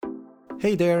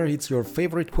Hey there, it's your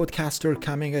favorite podcaster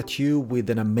coming at you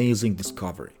with an amazing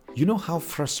discovery. You know how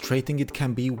frustrating it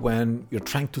can be when you're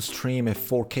trying to stream a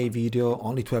 4K video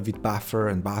only to have it buffer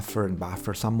and buffer and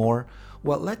buffer some more?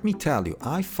 Well, let me tell you,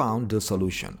 I found the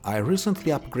solution. I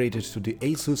recently upgraded to the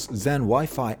Asus Zen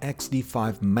Wi-Fi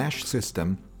XD5 mesh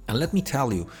system, and let me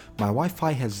tell you, my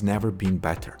Wi-Fi has never been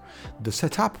better. The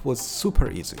setup was super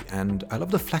easy, and I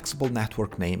love the flexible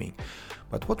network naming.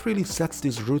 But what really sets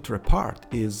this router apart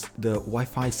is the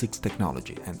Wi-Fi 6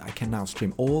 technology, and I can now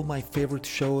stream all my favorite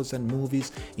shows and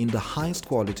movies in the highest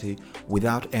quality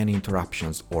without any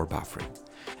interruptions or buffering.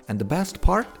 And the best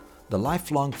part? The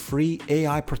lifelong free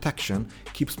AI protection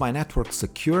keeps my network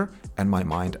secure and my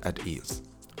mind at ease.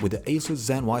 With the Asus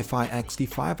Zen Wi-Fi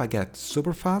XD5, I get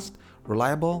super fast,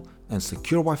 reliable, and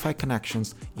secure Wi-Fi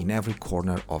connections in every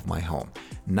corner of my home.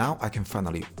 Now I can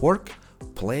finally work,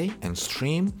 play and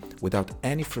stream without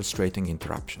any frustrating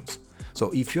interruptions.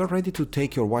 So if you're ready to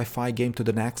take your Wi-Fi game to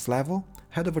the next level,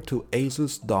 head over to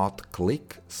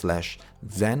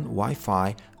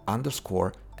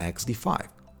asus.click/zenwifi_XD5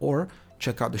 or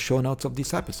check out the show notes of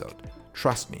this episode.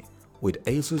 Trust me, with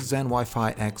Asus Zen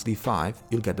Wi-Fi XD5,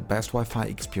 you'll get the best Wi-Fi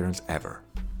experience ever.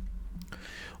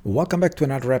 Welcome back to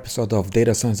another episode of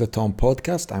Data Science at Home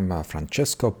podcast. I'm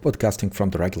Francesco, podcasting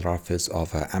from the regular office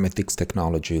of Amethyx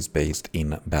Technologies based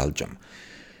in Belgium.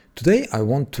 Today I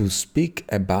want to speak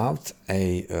about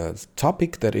a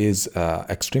topic that is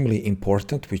extremely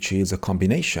important, which is a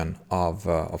combination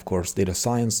of course, data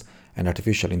science and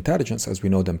artificial intelligence as we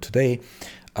know them today,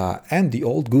 and the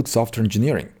old good software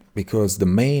engineering. Because the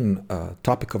main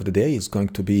topic of the day is going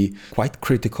to be quite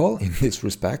critical in this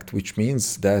respect, which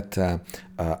means that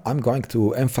I'm going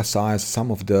to emphasize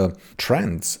some of the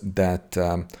trends that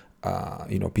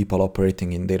people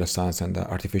operating in data science and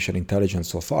artificial intelligence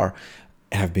so far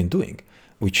have been doing,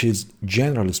 which is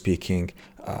generally speaking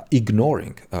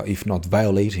ignoring, if not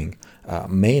violating,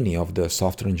 many of the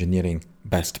software engineering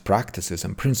best practices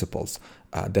and principles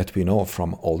that we know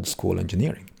from old school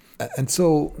engineering. And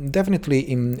so definitely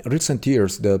in recent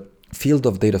years, the field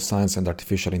of data science and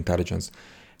artificial intelligence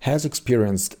has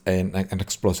experienced an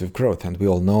explosive growth. And we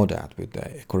all know that with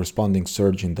a corresponding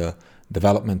surge in the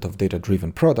development of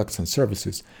data-driven products and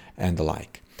services and the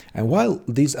like. And while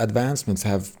these advancements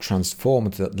have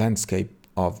transformed the landscape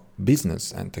of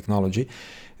business and technology,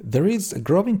 there is a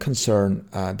growing concern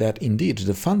that indeed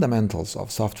the fundamentals of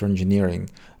software engineering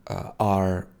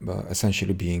are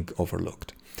essentially being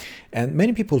overlooked. And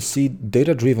many people see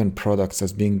data-driven products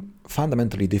as being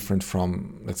fundamentally different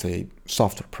from, let's say,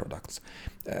 software products.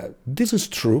 This is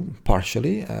true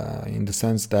partially in the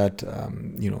sense that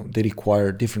they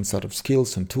require different set of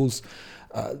skills and tools.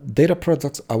 Data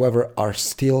products, however, are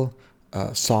still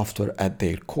software at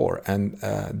their core, and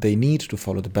they need to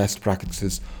follow the best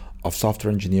practices of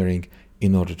software engineering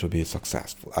in order to be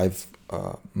successful. I've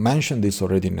mentioned this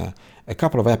already in a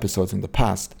couple of episodes in the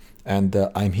past, and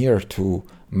I'm here to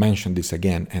mention this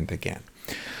again and again.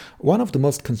 One of the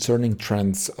most concerning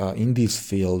trends in this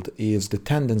field is the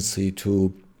tendency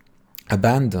to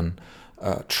abandon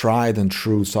tried and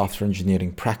true software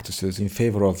engineering practices in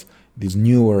favor of these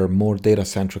newer, more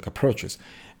data-centric approaches.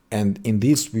 And in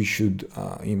this, we should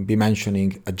be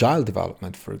mentioning agile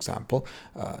development, for example.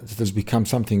 That has become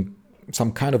some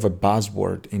kind of a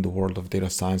buzzword in the world of data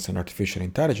science and artificial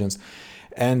intelligence.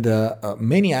 And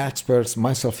many experts,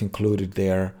 myself included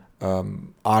there,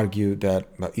 argue that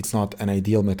it's not an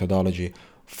ideal methodology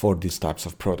for these types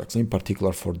of products, in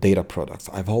particular for data products.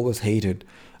 I've always hated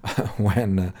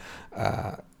when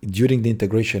during the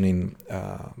integration in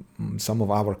some of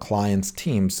our clients'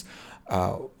 teams,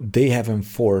 they have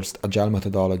enforced agile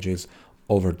methodologies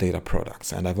over data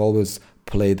products. And I've always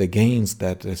played against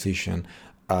that decision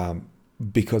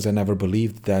because I never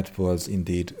believed that was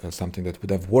indeed something that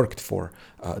would have worked for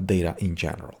data in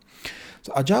general.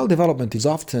 So agile development is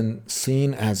often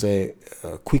seen as a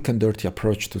quick and dirty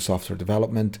approach to software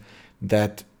development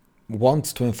that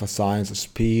wants to emphasize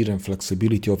speed and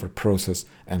flexibility over process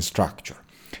and structure.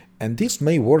 And this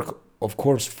may work, of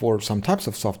course, for some types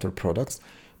of software products,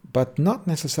 but not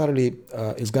necessarily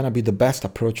is going to be the best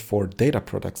approach for data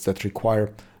products that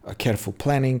require careful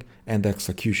planning and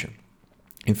execution.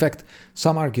 In fact,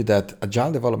 some argue that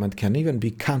agile development can even be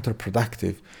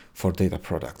counterproductive for data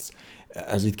products,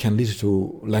 as it can lead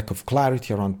to lack of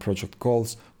clarity around project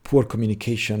goals, poor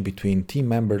communication between team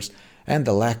members, and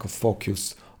a lack of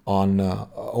focus on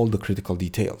all the critical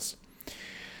details.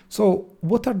 So,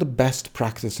 what are the best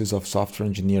practices of software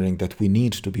engineering that we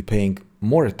need to be paying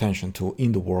more attention to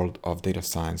in the world of data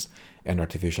science and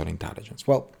artificial intelligence?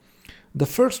 Well, the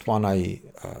first one I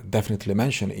definitely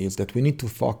mention is that we need to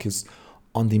focus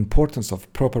on the importance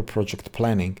of proper project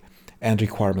planning and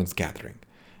requirements gathering.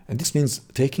 And this means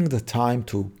taking the time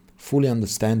to fully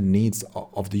understand the needs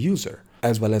of the user,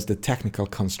 as well as the technical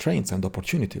constraints and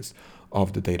opportunities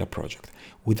of the data project.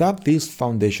 Without this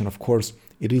foundation, of course,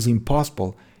 it is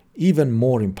impossible, even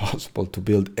more impossible, to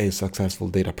build a successful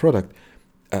data product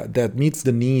that meets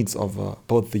the needs of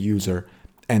both the user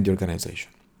and the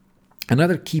organization.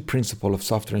 Another key principle of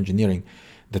software engineering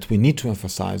that we need to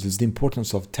emphasize is the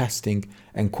importance of testing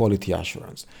and quality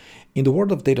assurance. In the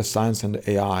world of data science and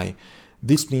AI,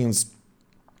 this means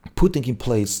putting in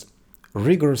place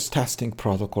rigorous testing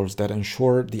protocols that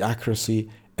ensure the accuracy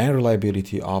and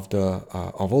reliability of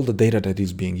all the data that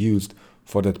is being used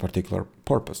for that particular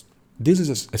purpose. This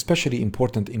is especially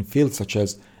important in fields such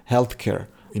as healthcare,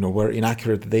 where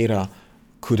inaccurate data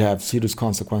could have serious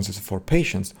consequences for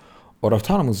patients, or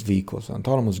autonomous vehicles,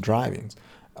 autonomous driving,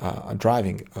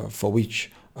 for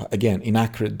which, again,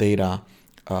 inaccurate data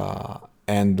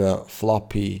and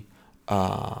floppy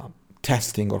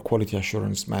testing or quality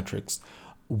assurance metrics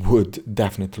would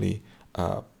definitely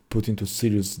put into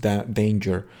serious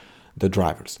danger the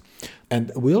drivers.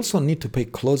 And we also need to pay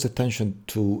close attention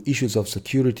to issues of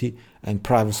security and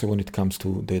privacy when it comes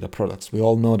to data products. We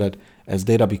all know that as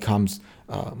data becomes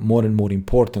more and more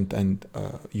important and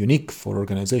unique for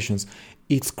organizations,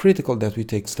 it's critical that we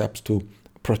take steps to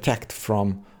protect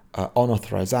from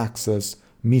unauthorized access,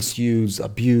 misuse,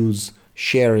 abuse,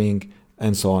 sharing,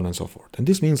 and so on and so forth. And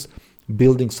this means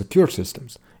building secure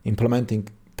systems, implementing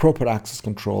proper access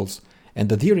controls, and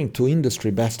adhering to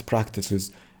industry best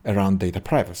practices around data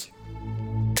privacy.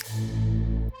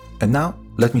 And now,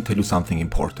 let me tell you something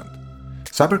important.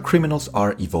 Cyber criminals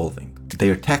are evolving.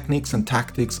 Their techniques and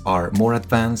tactics are more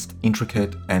advanced,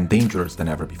 intricate, and dangerous than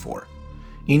ever before.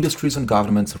 Industries and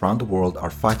governments around the world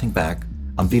are fighting back,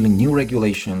 unveiling new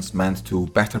regulations meant to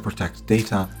better protect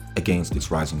data against this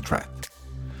rising threat.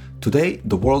 Today,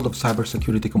 the world of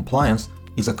cybersecurity compliance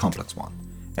is a complex one,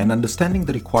 and understanding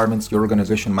the requirements your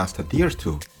organization must adhere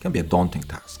to can be a daunting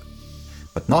task.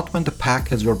 But not when the pack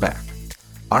has your back.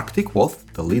 Arctic Wolf,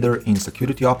 the leader in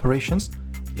security operations,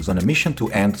 is on a mission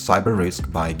to end cyber risk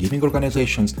by giving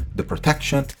organizations the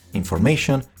protection,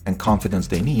 information, and confidence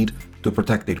they need to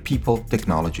protect their people,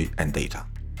 technology, and data.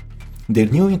 Their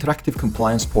new interactive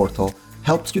compliance portal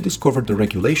helps you discover the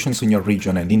regulations in your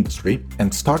region and industry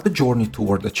and start the journey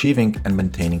toward achieving and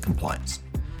maintaining compliance.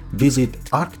 Visit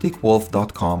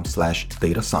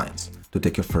arcticwolf.com/datascience to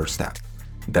take your first step.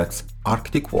 That's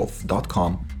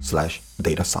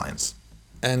arcticwolf.com/datascience.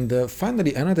 And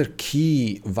finally, another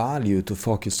key value to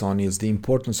focus on is the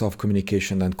importance of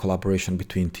communication and collaboration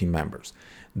between team members.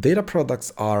 Data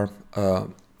products are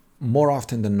more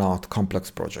often than not complex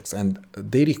projects, and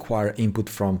they require input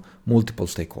from multiple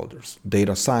stakeholders: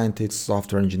 data scientists,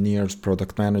 software engineers,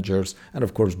 product managers, and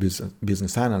of course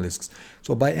business analysts.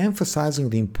 So by emphasizing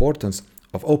the importance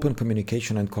of open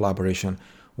communication and collaboration,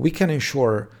 we can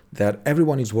ensure that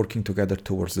everyone is working together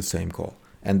towards the same goal.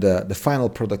 And the final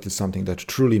product is something that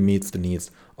truly meets the needs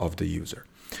of the user.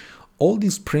 All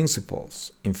these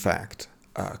principles, in fact,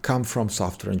 come from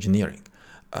software engineering,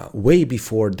 way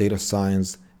before data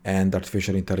science and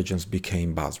artificial intelligence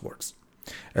became buzzwords.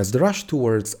 As the rush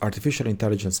towards artificial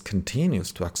intelligence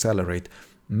continues to accelerate,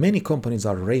 many companies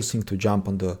are racing to jump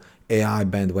on the AI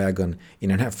bandwagon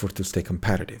in an effort to stay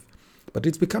competitive. But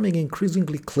it's becoming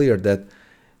increasingly clear that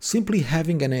simply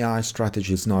having an AI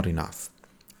strategy is not enough.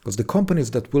 Because the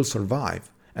companies that will survive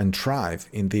and thrive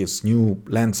in this new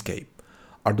landscape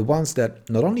are the ones that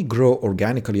not only grow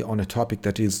organically on a topic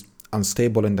that is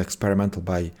unstable and experimental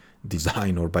by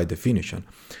design or by definition,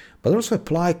 but also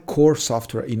apply core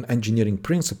software engineering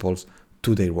principles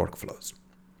to their workflows.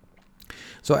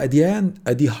 So at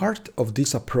the heart of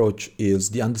this approach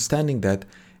is the understanding that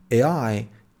AI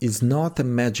is not a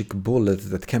magic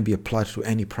bullet that can be applied to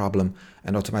any problem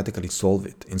and automatically solve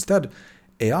it. Instead,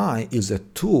 AI is a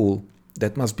tool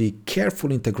that must be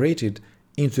carefully integrated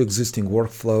into existing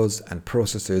workflows and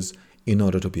processes in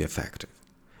order to be effective.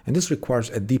 And this requires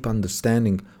a deep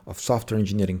understanding of software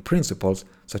engineering principles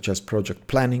such as project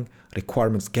planning,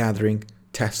 requirements gathering,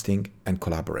 testing, and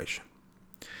collaboration.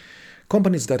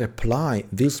 Companies that apply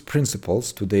these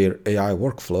principles to their AI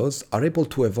workflows are able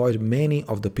to avoid many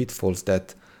of the pitfalls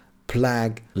that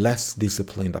plague less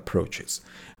disciplined approaches.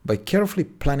 By carefully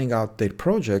planning out their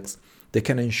projects, they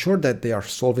can ensure that they are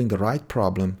solving the right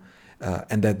problem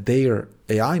and that their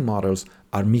AI models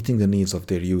are meeting the needs of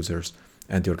their users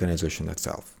and the organization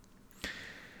itself.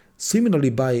 Similarly,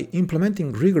 by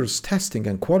implementing rigorous testing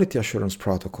and quality assurance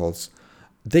protocols,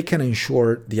 they can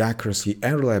ensure the accuracy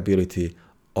and reliability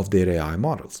of their AI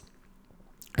models.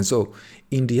 And so,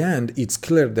 in the end, it's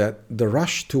clear that the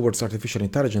rush towards artificial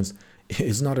intelligence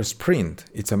is not a sprint,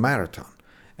 it's a marathon.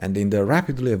 And in the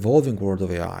rapidly evolving world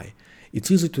of AI,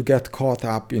 it's easy to get caught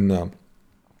up in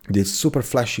these super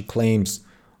flashy claims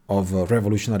of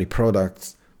revolutionary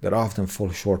products that often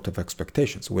fall short of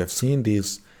expectations. We have seen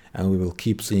this and we will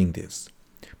keep seeing this.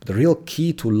 But the real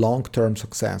key to long-term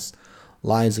success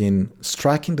lies in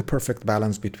striking the perfect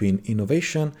balance between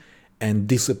innovation and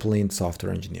disciplined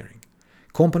software engineering.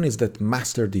 Companies that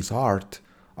master this art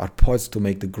are poised to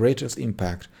make the greatest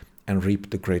impact and reap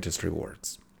the greatest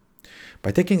rewards.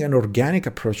 By taking an organic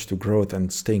approach to growth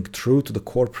and staying true to the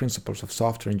core principles of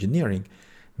software engineering,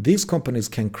 these companies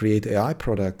can create AI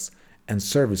products and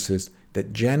services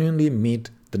that genuinely meet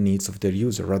the needs of their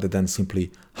user rather than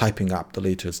simply hyping up the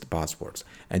latest buzzwords.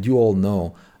 And you all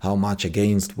know how much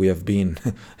against we have been,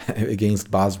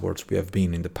 against buzzwords we have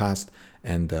been in the past,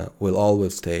 and will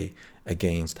always stay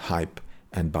against hype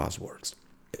and buzzwords.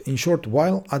 In short,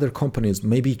 while other companies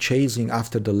may be chasing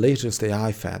after the latest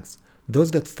AI fads,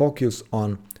 those that focus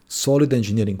on solid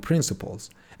engineering principles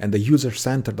and the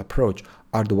user-centered approach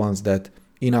are the ones that,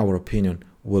 in our opinion,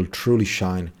 will truly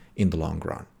shine in the long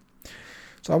run.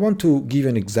 So I want to give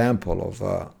an example of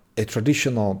a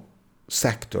traditional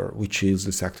sector, which is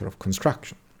the sector of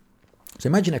construction. So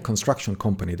imagine a construction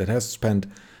company that has spent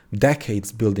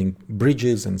decades building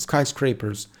bridges and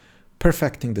skyscrapers,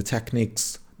 perfecting the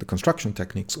techniques, the construction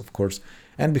techniques, of course,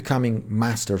 and becoming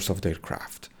masters of their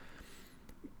craft.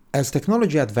 As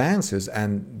technology advances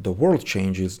and the world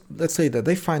changes, let's say that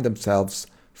they find themselves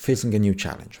facing a new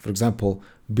challenge. For example,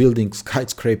 building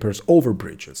skyscrapers over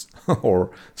bridges,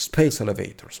 or space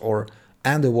elevators, or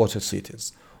underwater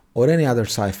cities, or any other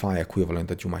sci-fi equivalent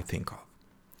that you might think of.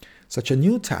 Such a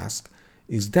new task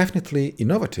is definitely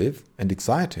innovative and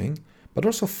exciting, but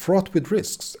also fraught with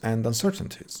risks and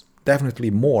uncertainties.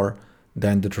 Definitely more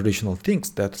than the traditional things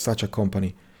that such a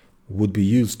company would be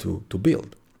used to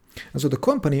build. And so the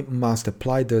company must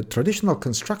apply the traditional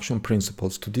construction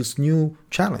principles to this new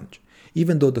challenge,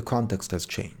 even though the context has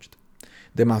changed.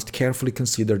 They must carefully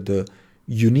consider the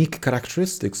unique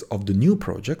characteristics of the new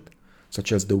project,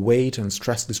 such as the weight and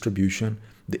stress distribution,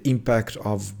 the impact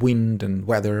of wind and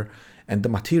weather, and the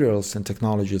materials and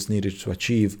technologies needed to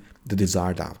achieve the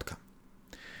desired outcome.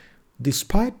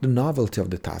 Despite the novelty of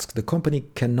the task, the company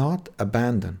cannot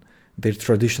abandon their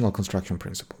traditional construction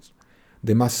principles.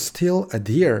 They must still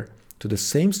adhere to the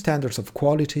same standards of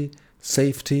quality,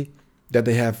 safety that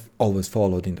they have always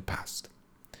followed in the past.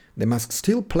 They must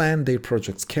still plan their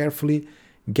projects carefully,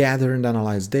 gather and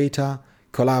analyze data,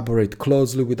 collaborate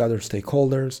closely with other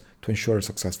stakeholders to ensure a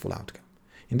successful outcome.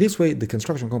 In this way, the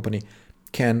construction company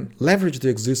can leverage the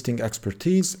existing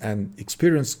expertise and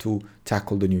experience to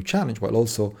tackle the new challenge while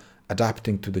also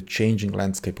adapting to the changing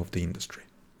landscape of the industry.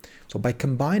 So by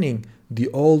combining the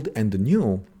old and the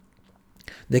new,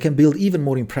 they can build even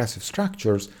more impressive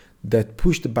structures that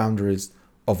push the boundaries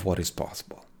of what is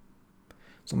possible.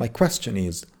 So my question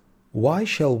is, why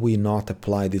shall we not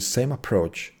apply this same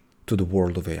approach to the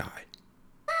world of AI?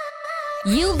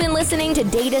 You've been listening to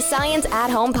Data Science at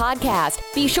Home podcast.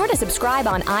 Be sure to subscribe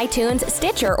on iTunes,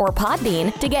 Stitcher, or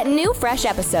Podbean to get new fresh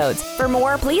episodes. For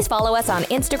more, please follow us on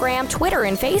Instagram, Twitter,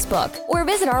 and Facebook, or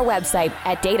visit our website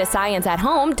at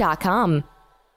datascienceathome.com.